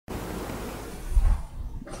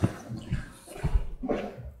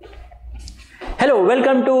Hello,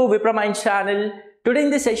 welcome to VipraMinds channel. Today in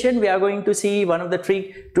this session we are going to see one of the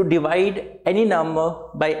trick to divide any number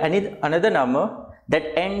by another number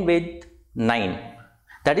that end with 9.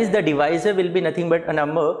 That is, the divisor will be nothing but a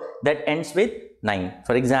number that ends with 9.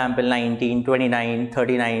 For example, 19, 29,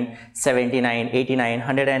 39, 79, 89,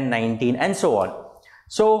 119 and so on.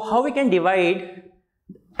 So how we can divide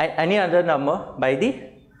any other number by the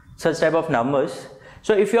such type of numbers?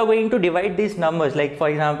 So if you are going to divide these numbers, like for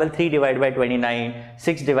example 3 divided by 29,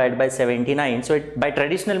 6 divided by 79, so by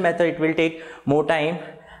traditional method it will take more time,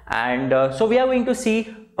 and so we are going to see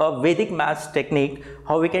a Vedic maths technique,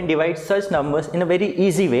 how we can divide such numbers in a very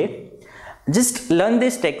easy way. Just learn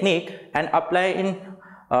this technique and apply in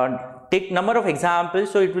take number of examples,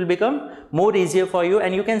 so it will become more easier for you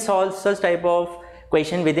and you can solve such type of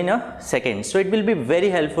question within a second. So it will be very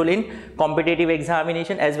helpful in competitive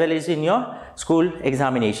examination as well as in your school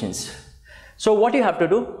examinations. So what you have to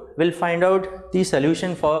do, we'll find out the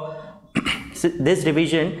solution for this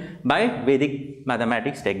division by Vedic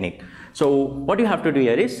mathematics technique. So what you have to do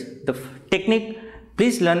here is the technique,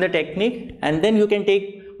 please learn the technique and then you can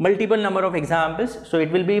take multiple number of examples, so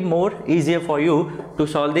it will be more easier for you to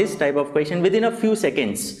solve this type of question within a few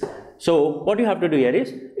seconds. So what you have to do here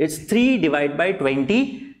is, it's 3 divided by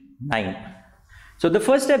 29. So the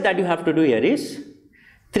first step that you have to do here is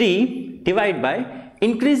 3 divided by,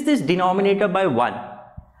 increase this denominator by 1.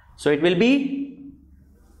 So it will be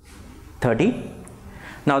 30.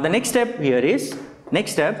 Now the next step here is,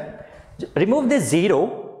 remove this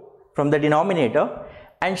 0 from the denominator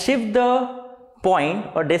and shift the point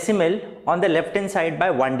or decimal on the left hand side by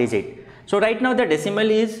 1 digit. So right now the decimal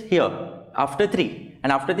is here after 3.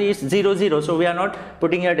 And after 3 is 0, 0, so we are not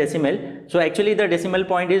putting a decimal. So actually the decimal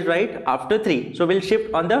point is right after 3. So we'll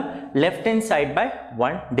shift on the left hand side by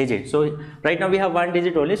 1 digit. So right now we have 1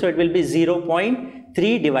 digit only, so it will be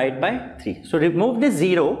 0.3 divided by 3. So remove the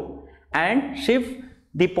 0 and shift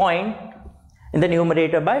the point in the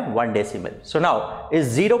numerator by 1 decimal. So now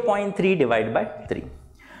is 0.3 divided by 3.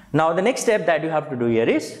 Now the next step that you have to do here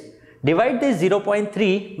is, divide this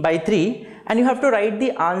 0.3 by 3 and you have to write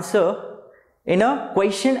the answer in a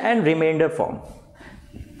question and remainder form.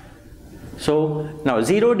 So now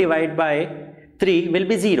 0 divided by 3 will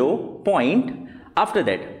be 0 point. After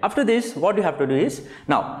this what you have to do is,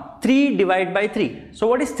 now 3 divided by 3. So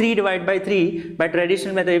what is 3 divided by 3 by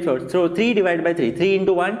traditional method? So 3 divided by 3, 3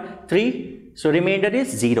 into 1, 3. So remainder is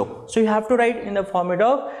 0. So you have to write in the format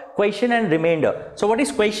of question and remainder. So what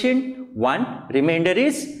is question? 1, remainder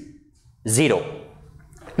is 0.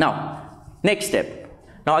 Now next step.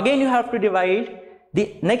 Now again you have to divide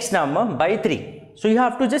the next number by 3. So you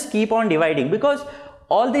have to just keep on dividing because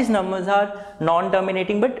all these numbers are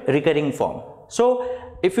non-terminating but recurring form. So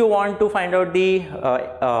if you want to find out the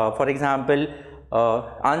for example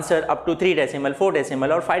answer up to 3 decimal, 4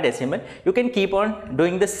 decimal or 5 decimal, you can keep on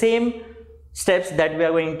doing the same steps that we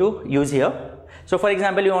are going to use here. So for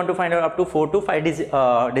example, you want to find out up to 4 to 5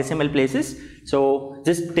 decimal places. So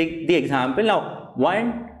just take the example now,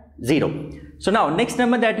 1, 0. So now next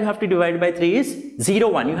number that you have to divide by 3 is 0,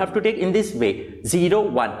 1. You have to take in this way, 0,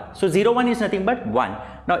 1. So 0, 1 is nothing but 1.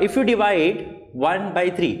 Now if you divide 1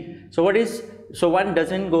 by 3, so what is, so 1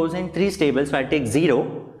 doesn't goes in 3 tables, so I take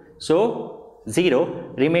 0. So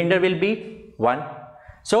 0, remainder will be 1.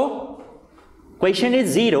 So question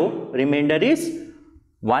is 0, remainder is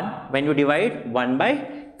 1 when you divide 1 by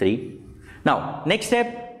 3. Now next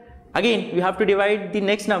step, again you have to divide the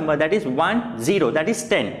next number, that is 1, 0, that is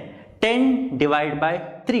 10. 10 divided by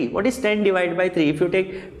 3. What is 10 divided by 3? If you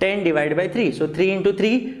take 10 divided by 3, so 3 into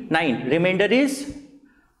 3, 9. Remainder is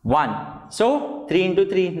 1. So 3 into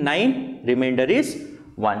 3, 9. Remainder is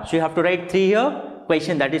 1. So you have to write 3 here,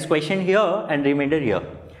 question, that is question here, and remainder here.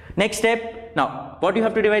 Next step, now what you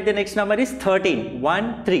have to divide the next number is 13.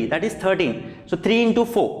 1, 3, that is 13. So 3 into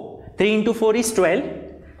 4. 3 into 4 is 12.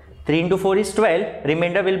 3 into 4 is 12.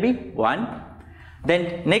 Remainder will be 1.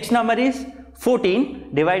 Then next number is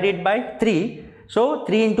 14 divided by 3. So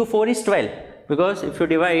 3 into 4 is 12, because if you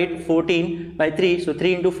divide 14 by 3, so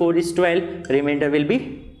 3 into 4 is 12, remainder will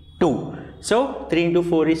be 2. So 3 into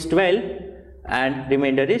 4 is 12 and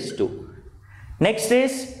remainder is 2. Next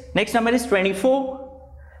number is 24.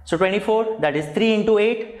 So 24, that is 3 into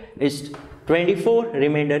 8 is 24,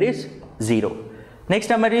 remainder is 0. Next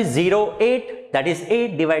number is 0, 8, that is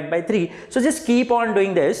 8 divided by 3. So just keep on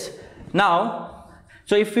doing this. Now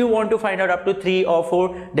so if you want to find out up to 3 or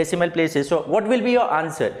 4 decimal places, so what will be your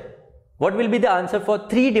answer? What will be the answer for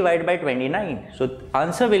 3 divided by 29? So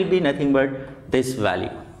answer will be nothing but this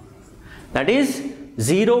value. That is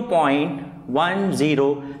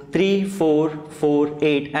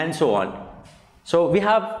 0.103448 and so on. So we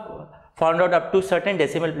have found out up to certain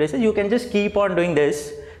decimal places, you can just keep on doing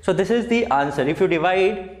this. So this is the answer. If you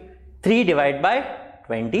divide 3 divided by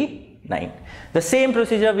 29. The same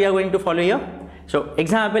procedure we are going to follow here. So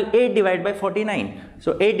example 8 divided by 49.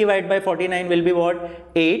 So 8 divided by 49 will be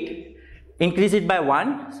what? 8. Increase it by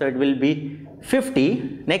 1. So it will be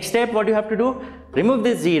 50. Next step, what you have to do? Remove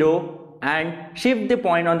this 0 and shift the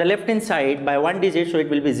point on the left hand side by 1 digit. So it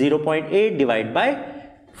will be 0.8 divided by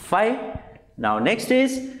 5. Now next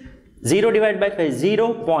is 0 divided by 5,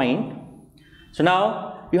 0. So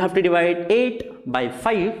now you have to divide 8 by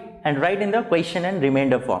 5 and write in the question and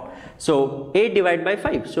remainder form. So 8 divided by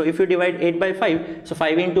 5. So if you divide 8 by 5, so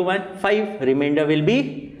 5 into 1, 5, remainder will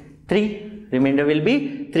be 3. Remainder will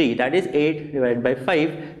be 3. That is 8 divided by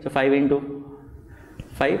 5. So 5 into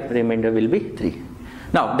 5, remainder will be 3.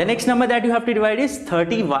 Now the next number that you have to divide is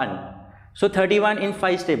 31. So 31 in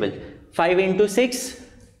 5 tables. 5 into 6,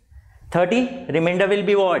 30, remainder will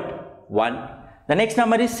be what? 1. The next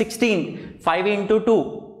number is 16. 5 into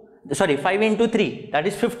 3, that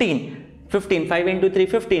is 15. 15, 5 into 3,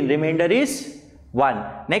 15, remainder is 1.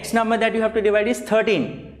 Next number that you have to divide is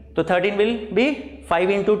 13. So 13 will be 5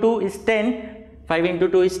 into 2 is 10. 5 into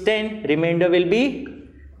 2 is 10, remainder will be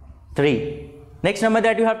 3. Next number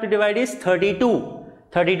that you have to divide is 32.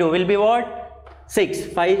 32 will be what? 6.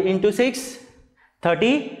 5 into 6,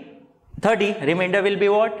 30. 30, remainder will be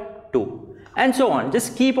what? 2. And so on.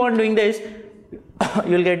 Just keep on doing this.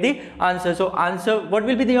 You will get the answer. So answer, what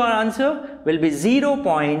will be your answer? Will be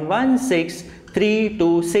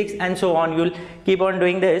 0.16326 and so on. You will keep on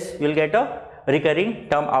doing this. You will get a recurring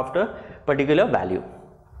term after particular value.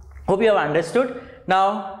 Hope you have understood.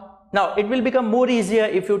 Now it will become more easier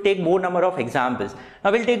if you take more number of examples.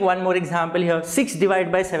 Now we'll take one more example here. 6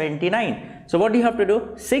 divided by 79. So what do you have to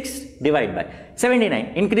do? 6 divided by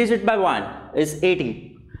 79. Increase it by 1 is 80.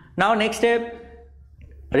 Now next step,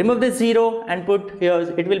 remove the 0 and put here,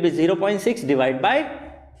 it will be 0.6 divided by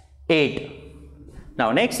 8.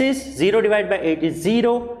 Now next is 0 divided by 8 is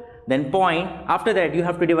 0, then point. After that you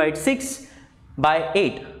have to divide 6 by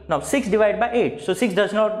 8. Now 6 divided by 8. So 6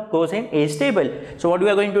 does not goes in A's table. So what we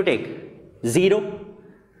are going to take? 0,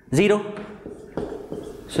 0.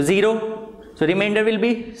 So 0. So remainder will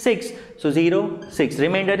be 6. So 0, 6.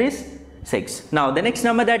 Remainder is 6. Now the next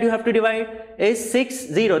number that you have to divide is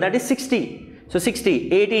 60. That is 60. So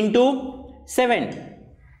 60, 8 into 7.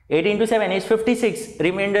 8 into 7 is 56.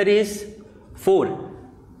 Remainder is 4.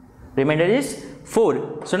 Remainder is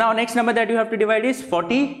 4. So now next number that you have to divide is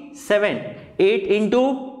 47. 8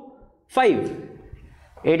 into 5.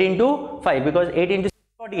 8 into 5 because 8 into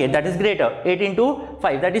 48, that is greater. 8 into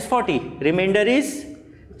 5, that is 40. Remainder is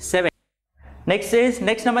 7. Next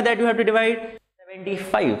number that you have to divide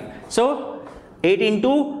 75. So 8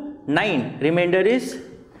 into 9, remainder is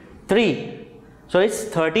 3. So it's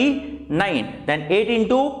 39. Then 8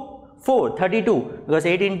 into 4, 32, because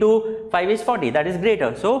 8 into 5 is 40, that is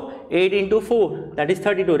greater. So 8 into 4, that is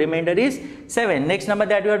 32, remainder is 7. Next number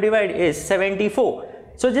that you have to divide is 74.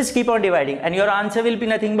 So just keep on dividing and your answer will be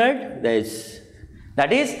nothing but this.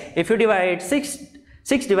 That is, if you divide 6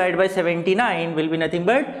 divided by 79 will be nothing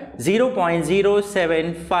but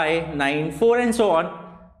 0.07594 and so on.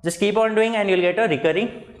 Just keep on doing and you will get a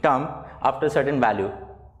recurring term after a certain value.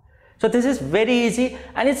 So this is very easy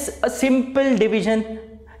and it's a simple division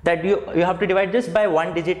that you have to divide just by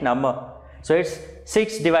one digit number. So it's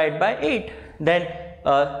 6 divided by 8, then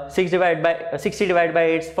 60 divided by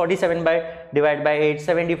 8, 47 divided by 8,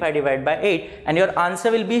 75 divided by 8, and your answer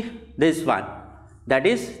will be this one. That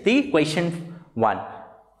is the question 1.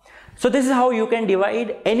 So this is how you can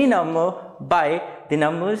divide any number by the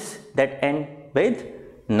numbers that end with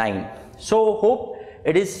 9. So hope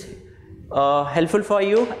it is helpful for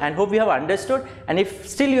you and hope you have understood, and if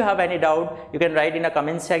still you have any doubt you can write in a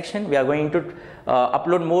comment section. We are going to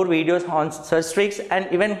upload more videos on such tricks, and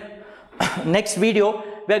even next video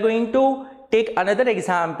we are going to take another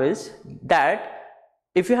examples that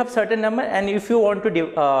if you have certain number and if you want to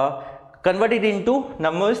convert it into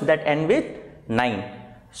numbers that end with 9.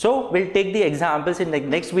 So we'll take the examples in the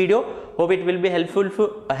next video. Hope it will be helpful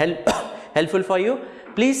for you.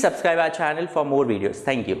 Please subscribe our channel for more videos.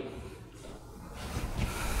 Thank you.